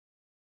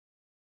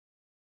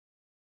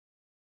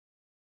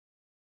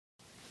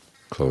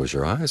Close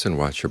your eyes and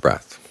watch your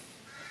breath.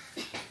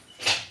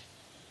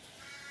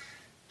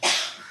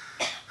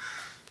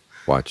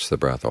 Watch the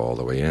breath all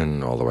the way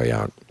in, all the way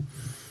out,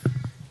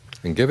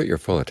 and give it your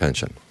full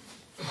attention.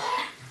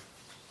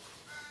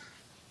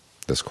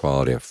 This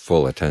quality of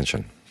full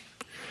attention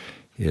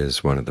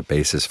is one of the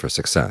bases for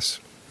success.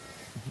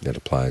 It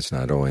applies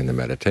not only in the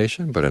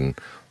meditation, but in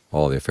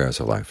all the affairs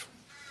of life.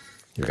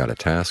 You've got a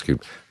task, you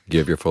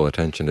give your full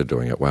attention to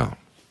doing it well.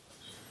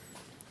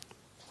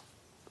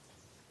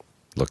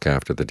 Look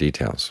after the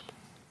details.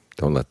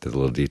 Don't let the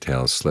little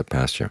details slip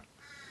past you,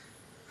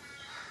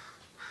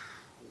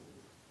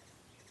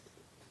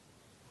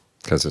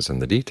 because it's in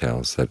the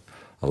details that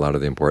a lot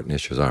of the important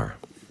issues are.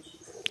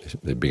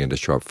 They begin to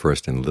show up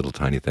first in little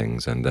tiny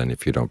things, and then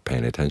if you don't pay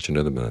any attention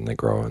to them, then they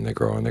grow and they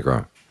grow and they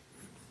grow.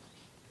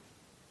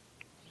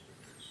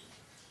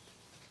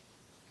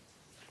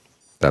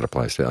 That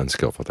applies to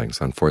unskillful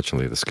things.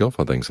 Unfortunately, the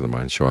skillful things of the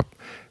mind show up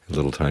in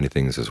little tiny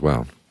things as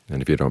well,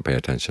 and if you don't pay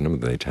attention to them,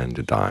 they tend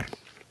to die.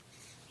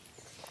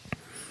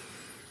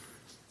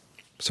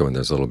 So when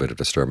there's a little bit of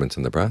disturbance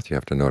in the breath, you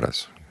have to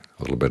notice.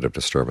 A little bit of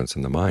disturbance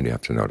in the mind, you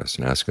have to notice,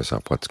 and ask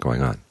yourself what's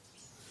going on.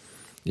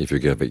 If you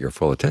give it your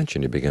full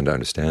attention, you begin to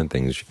understand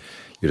things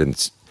you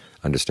didn't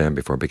understand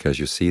before, because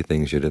you see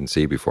things you didn't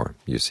see before.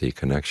 You see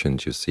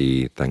connections, you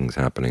see things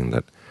happening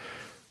that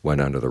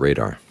went under the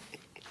radar.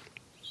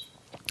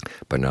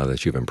 But now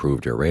that you've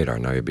improved your radar,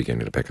 now you're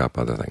beginning to pick up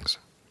other things.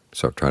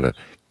 So try to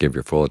give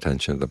your full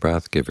attention to the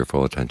breath, give your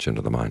full attention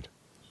to the mind.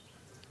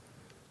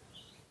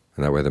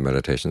 And that way the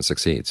meditation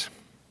succeeds.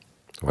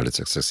 What does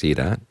it succeed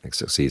at? It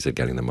succeeds at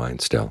getting the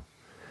mind still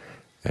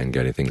and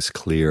getting things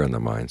clear in the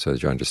mind so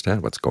that you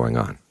understand what's going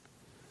on.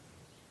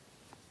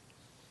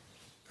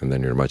 And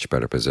then you're in a much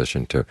better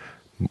position to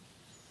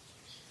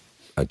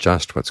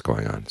adjust what's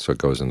going on so it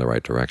goes in the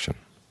right direction.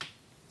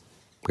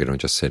 We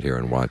don't just sit here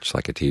and watch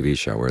like a TV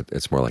show, where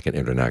it's more like an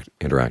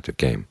interactive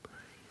game.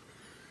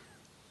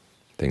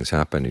 Things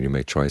happen and you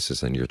make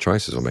choices, and your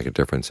choices will make a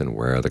difference in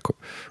where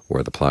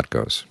the plot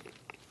goes.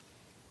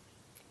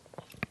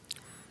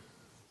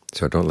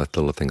 So don't let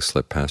little things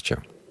slip past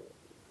you.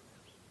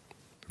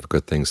 If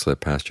good things slip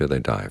past you, they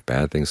die. If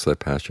bad things slip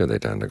past you, they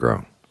tend to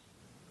grow.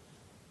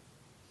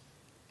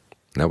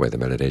 And that way the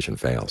meditation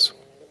fails.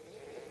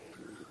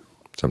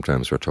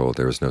 Sometimes we're told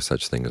there is no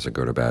such thing as a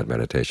good or bad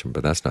meditation,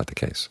 but that's not the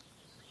case.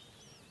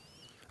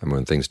 And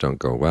when things don't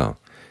go well,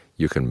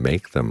 you can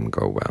make them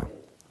go well,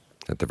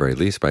 at the very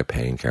least by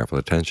paying careful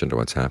attention to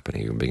what's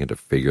happening. You can begin to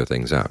figure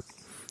things out.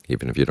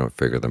 Even if you don't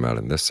figure them out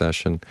in this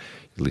session,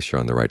 at least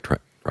you're on the right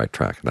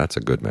track. That's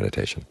a good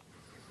meditation,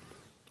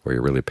 where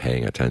you're really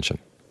paying attention.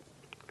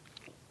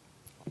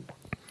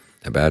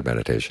 A bad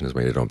meditation is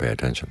when you don't pay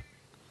attention.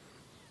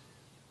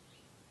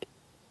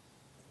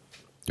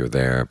 You're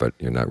there, but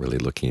you're not really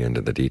looking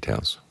into the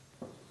details,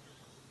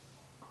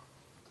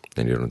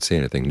 and you don't see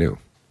anything new.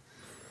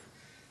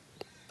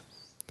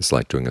 It's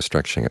like doing a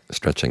stretching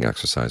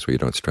exercise where you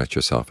don't stretch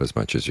yourself as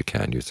much as you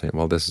can. You say,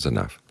 well, this is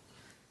enough.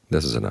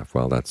 This is enough.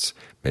 Well,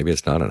 maybe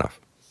it's not enough.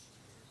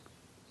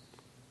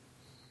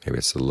 Maybe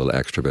it's a little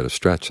extra bit of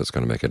stretch that's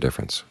going to make a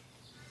difference.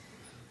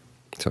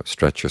 So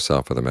stretch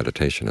yourself with a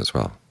meditation as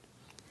well,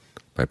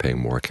 by paying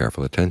more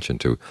careful attention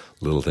to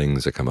little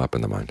things that come up in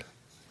the mind.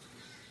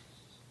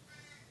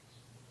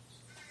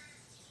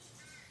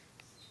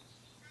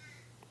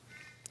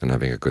 And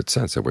having a good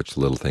sense of which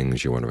little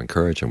things you want to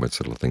encourage and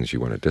which little things you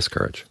want to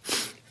discourage.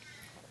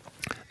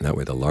 And that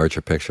way the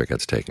larger picture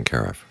gets taken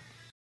care of.